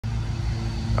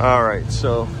All right,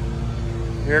 so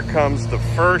here comes the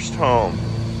first home.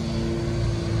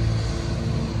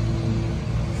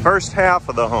 First half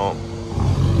of the home.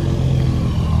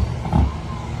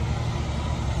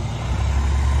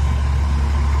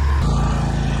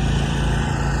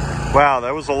 Wow,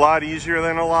 that was a lot easier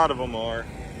than a lot of them are.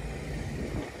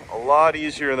 A lot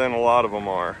easier than a lot of them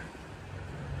are.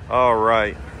 All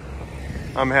right,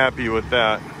 I'm happy with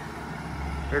that.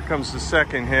 Here comes the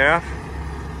second half.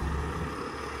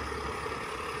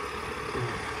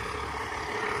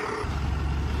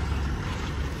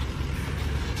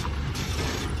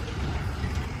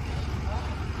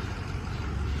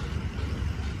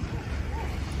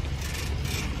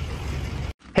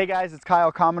 Hey guys, it's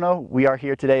Kyle Kamino. We are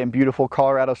here today in beautiful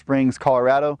Colorado Springs,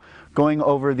 Colorado, going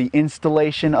over the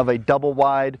installation of a double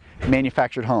wide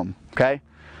manufactured home, okay?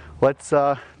 Let's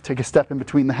take a step in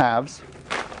between the halves.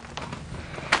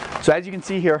 So as you can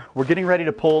see here, we're getting ready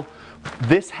to pull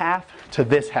this half to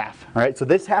this half, all right? So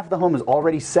this half of the home is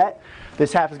already set.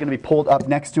 This half is gonna be pulled up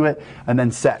next to it and then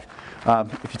set.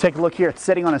 If you take a look here, it's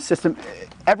sitting on a system.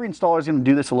 Every installer is going to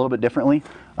do this a little bit differently,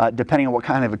 depending on what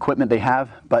kind of equipment they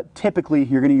have. But typically,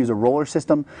 you're going to use a roller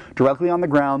system directly on the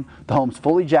ground. The home's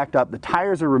fully jacked up. The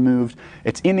tires are removed.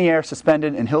 It's in the air,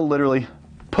 suspended, and he'll literally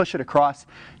push it across.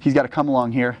 He's got to come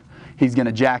along here. He's going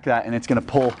to jack that, and it's going to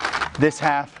pull this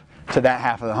half to that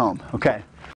half of the home. Okay.